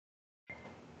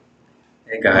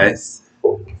Hey guys.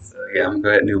 So yeah, I'm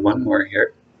going to do one more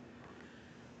here.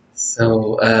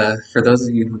 So for those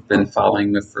of you who've been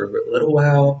following me for a little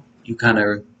while, you kind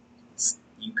of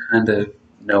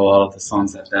know all of the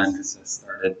songs I've done because I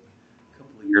started a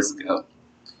couple of years ago.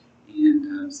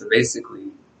 And so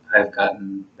basically, I've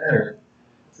gotten better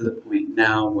to the point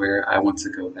now where I want to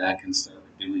go back and start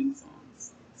redoing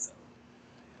songs. So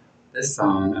this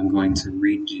song I'm going to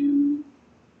redo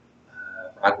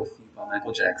 "Rock with You" by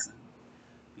Michael Jackson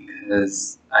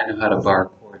because I know how to bar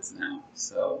chords now.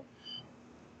 So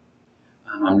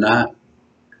I'm not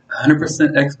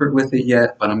 100% expert with it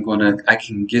yet, but I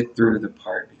can get through the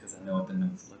part because I know what the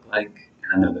notes look like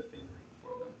and I know the fingering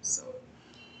for them. So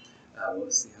we'll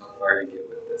see how far I get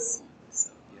with this one.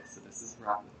 So yeah, so this is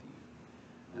Rock with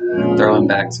You. Throwing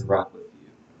back to Rock with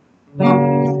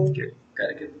You.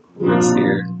 Gotta get the chords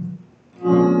here.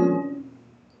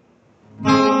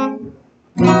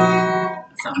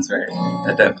 That sounds right.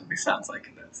 That definitely sounds like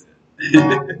it. That's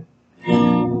it.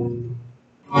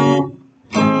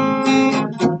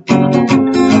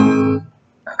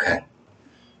 Okay.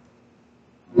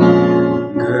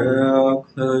 Girl,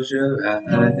 close your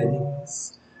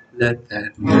eyes. Let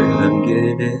that rhythm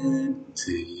get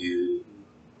into you.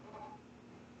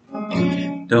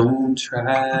 Don't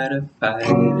try to fight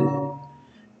it.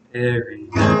 There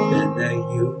ain't nothing that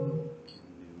you can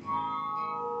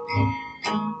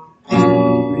do.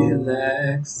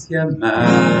 Relax your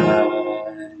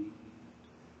mind.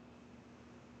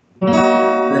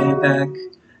 Lay back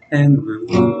and groove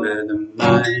with the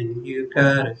mind. You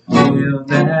gotta feel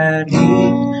that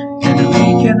heat. And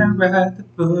we can ride the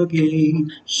boogie.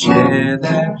 Share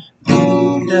that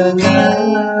beat of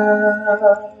love.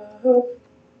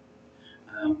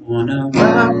 I wanna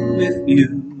rock with you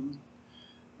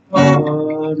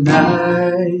all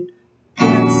night.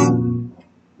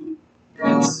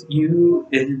 It's you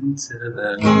into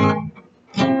the.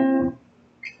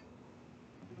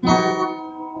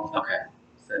 Okay,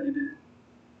 set it in.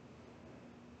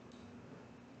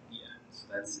 Yeah, so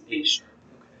that's A sharp.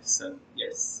 Okay, so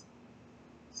yes.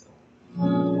 So, so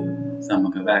I'm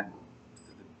gonna go back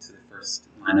to the first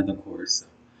line of the chorus. So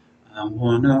I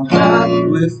wanna rock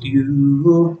with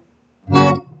you.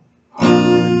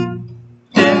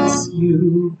 It's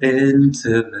you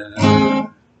into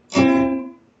the.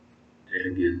 There it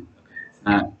again. Okay, it's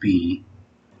not B.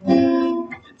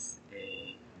 It's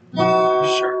A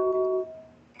sharp.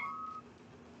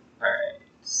 Alright,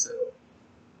 so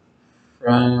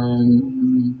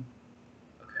from.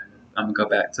 Okay, I'm gonna go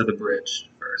back to the bridge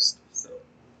first. So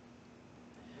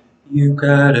you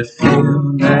gotta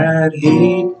feel that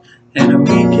heat, and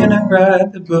we can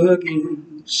ride the boogie.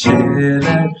 Share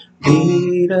that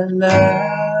beat of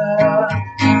love.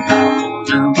 I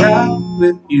wanna rock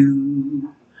with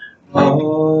you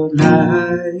all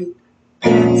night.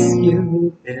 It's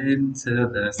you into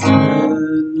the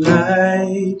sunlight.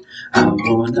 I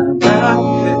wanna rock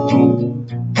with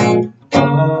you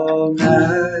all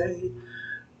night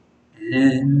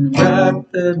and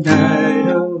rock the night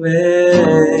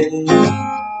away.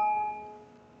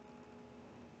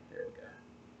 There we go.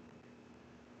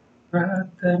 Rock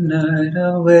the night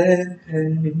away.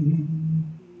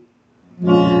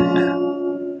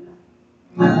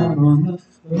 Out on the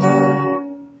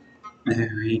floor,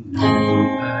 there ain't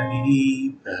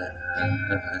nobody but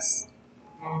us.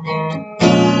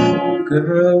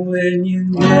 Girl, when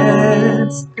you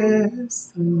dance, there's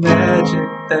some magic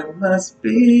that must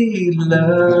be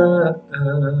love.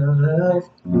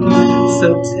 So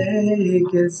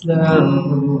take it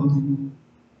slow,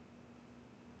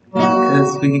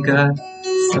 'cause we got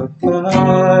so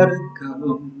far to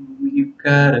go. You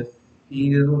gotta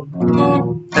feel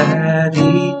that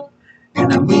heat,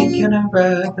 and we can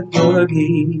ride the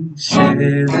boogie.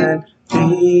 Share that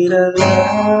beat of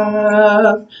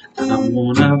love. I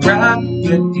wanna rock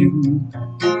with you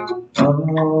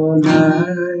all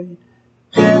night.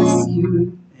 Dance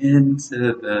you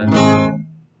into the.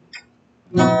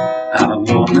 I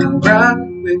wanna rock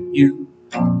with you.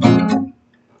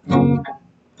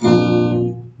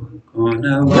 We're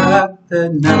gonna rock the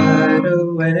night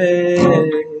away.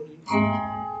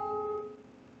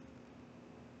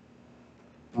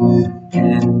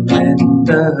 And when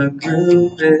the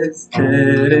groove is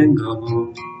dead and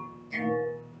gone,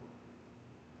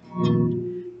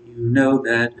 you know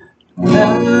that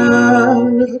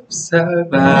love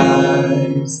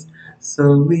survives,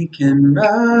 so we can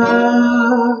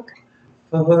rock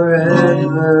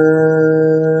forever.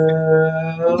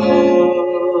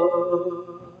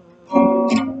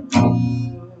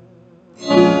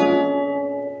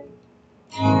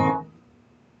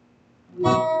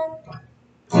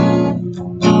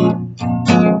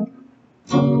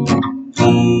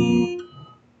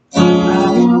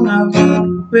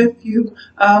 with you.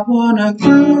 I wanna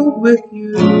groove with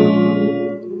you.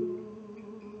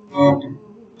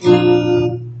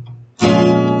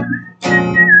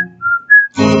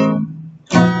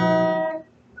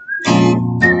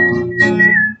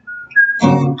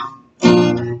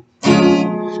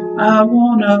 I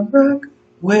wanna rock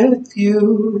with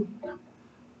you.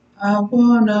 I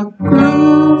wanna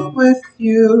groove with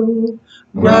you.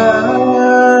 Rock,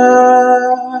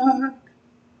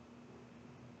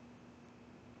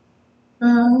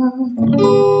 rock,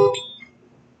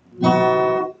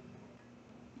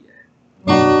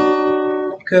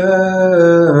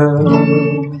 girl.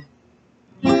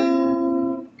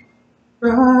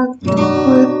 Rock with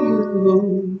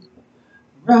you.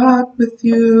 Rock with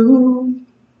you.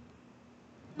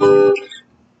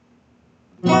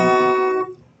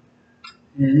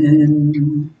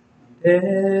 And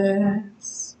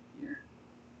dance,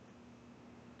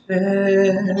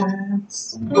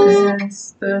 dance,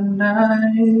 dance the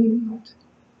night,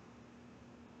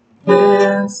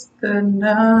 dance the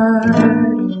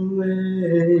night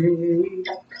away.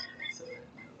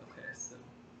 So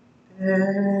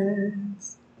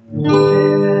dance,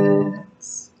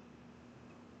 dance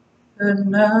the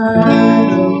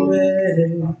night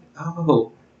away.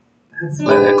 Oh, that's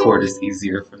why that chord is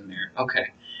easier from there.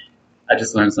 Okay, I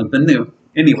just learned something new.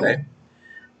 Anyway,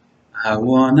 I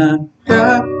wanna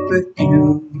rock with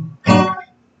you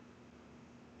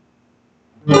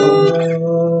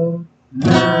all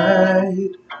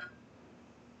night,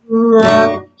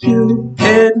 rock you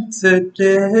into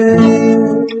day.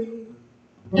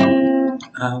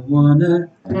 I wanna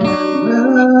rock,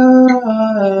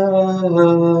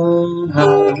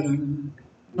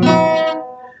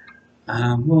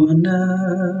 I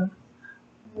wanna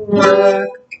rock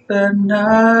the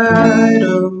night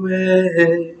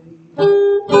away.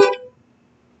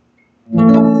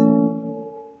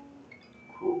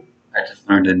 Cool. I just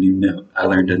learned a new note. I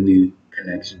learned a new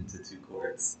connection to two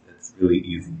chords. It's really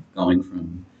easy. Going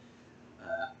from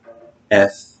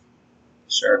F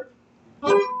sharp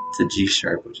to G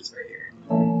sharp, which is right here.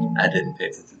 I didn't pay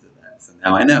attention to that, so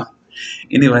now I know.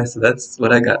 Anyway, so that's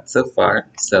what I got so far.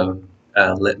 So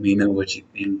let me know what you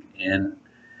think. And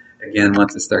again,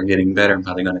 once I start getting better, I'm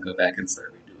probably going to go back and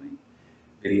start redoing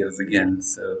videos again.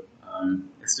 So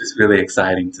it's just really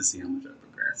exciting to see how much I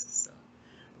progressed. So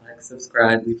like,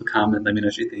 subscribe, leave a comment, let me know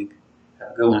what you think.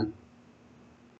 Have a good one.